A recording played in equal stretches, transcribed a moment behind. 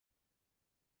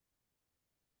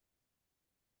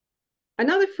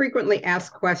Another frequently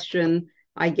asked question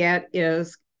I get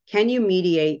is, can you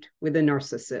mediate with a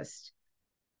narcissist?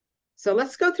 So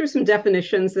let's go through some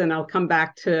definitions, then I'll come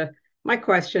back to my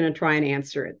question and try and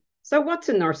answer it. So what's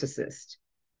a narcissist?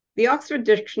 The Oxford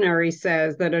Dictionary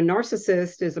says that a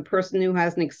narcissist is a person who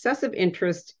has an excessive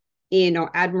interest in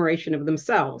or admiration of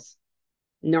themselves.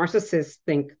 Narcissists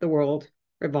think the world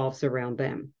revolves around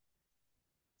them.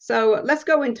 So let's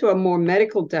go into a more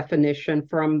medical definition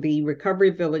from the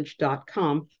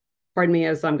recoveryvillage.com. Pardon me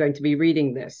as I'm going to be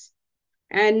reading this.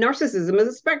 And narcissism is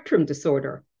a spectrum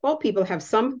disorder. All people have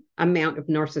some amount of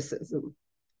narcissism.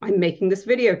 I'm making this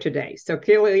video today. So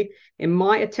clearly, in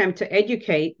my attempt to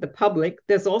educate the public,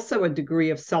 there's also a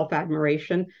degree of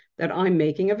self-admiration that I'm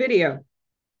making a video.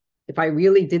 If I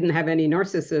really didn't have any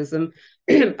narcissism,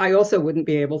 I also wouldn't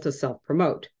be able to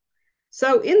self-promote.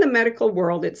 So in the medical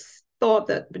world, it's thought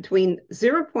that between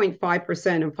 0.5%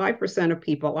 and 5% of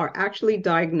people are actually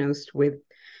diagnosed with,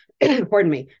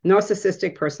 pardon me,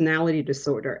 narcissistic personality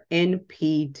disorder,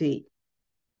 NPD.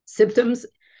 Symptoms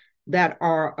that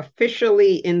are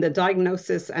officially in the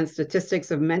Diagnosis and Statistics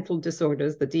of Mental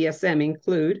Disorders, the DSM,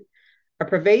 include a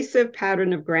pervasive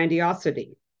pattern of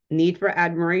grandiosity, need for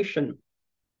admiration,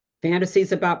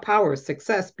 fantasies about power,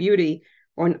 success, beauty,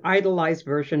 or an idolized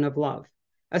version of love,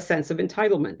 a sense of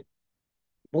entitlement,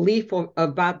 belief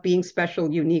about being special,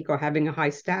 unique, or having a high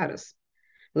status,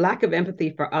 lack of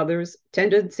empathy for others,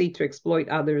 tendency to exploit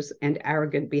others, and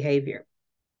arrogant behavior.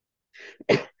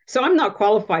 So I'm not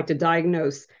qualified to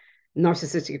diagnose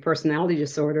narcissistic personality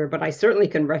disorder, but I certainly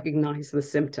can recognize the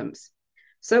symptoms.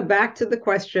 So back to the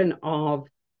question of,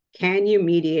 can you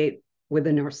mediate with a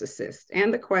narcissist?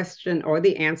 And the question or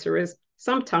the answer is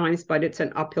sometimes, but it's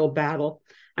an uphill battle.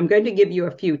 I'm going to give you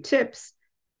a few tips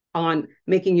on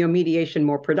making your mediation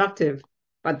more productive,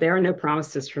 but there are no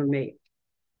promises from me.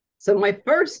 So my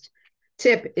first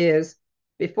tip is,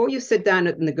 before you sit down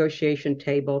at the negotiation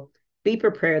table, be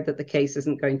prepared that the case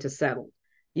isn't going to settle.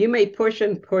 You may push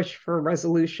and push for a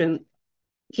resolution,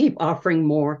 keep offering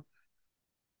more.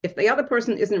 If the other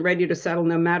person isn't ready to settle,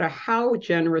 no matter how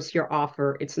generous your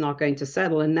offer, it's not going to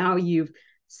settle. And now you've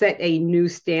set a new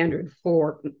standard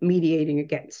for mediating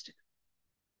against.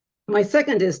 My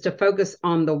second is to focus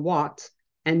on the what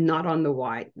and not on the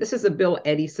why. This is a Bill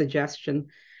Eddy suggestion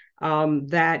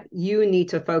that you need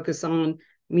to focus on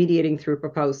mediating through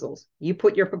proposals. You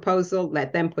put your proposal,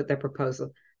 let them put their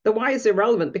proposal. The why is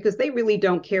irrelevant because they really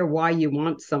don't care why you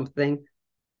want something.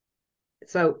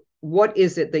 So what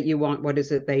is it that you want? What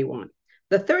is it they want?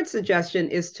 The third suggestion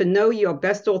is to know your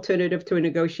best alternative to a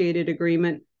negotiated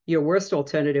agreement, your worst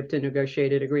alternative to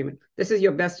negotiated agreement. This is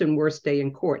your best and worst day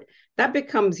in court. That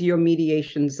becomes your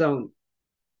mediation zone.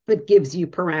 It gives you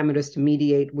parameters to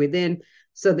mediate within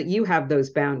so that you have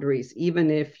those boundaries, even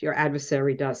if your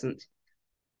adversary doesn't.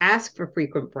 Ask for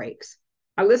frequent breaks.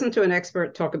 I listened to an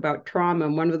expert talk about trauma,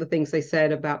 and one of the things they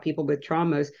said about people with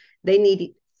traumas, they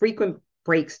need frequent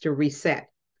breaks to reset.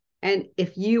 And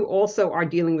if you also are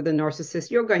dealing with a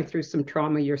narcissist, you're going through some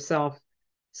trauma yourself.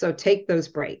 So take those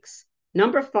breaks.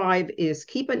 Number 5 is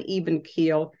keep an even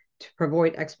keel to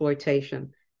avoid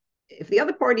exploitation. If the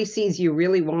other party sees you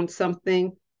really want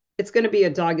something, it's going to be a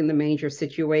dog in the manger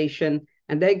situation,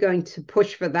 and they're going to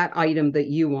push for that item that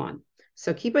you want.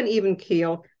 So keep an even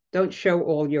keel. Don't show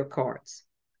all your cards.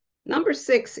 Number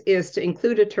 6 is to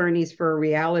include attorneys for a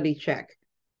reality check.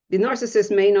 The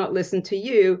narcissist may not listen to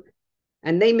you,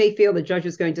 and they may feel the judge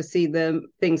is going to see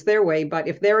things their way, but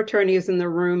if their attorney is in the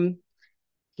room,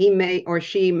 he may or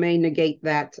she may negate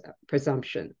that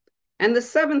presumption. And the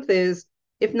 7th is,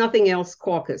 if nothing else,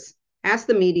 caucus. Ask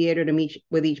the mediator to meet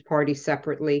with each party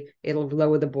separately. It'll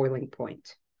lower the boiling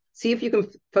point. See if you can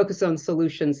focus on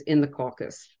solutions in the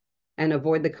caucus and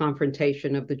avoid the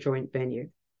confrontation of the joint venue.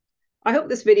 I hope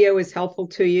this video is helpful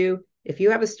to you. If you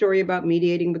have a story about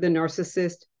mediating with a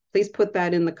narcissist, please put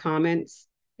that in the comments.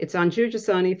 It's Anju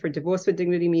Jasani for Divorce with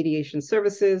Dignity Mediation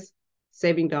Services,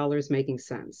 saving dollars, making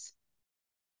sense.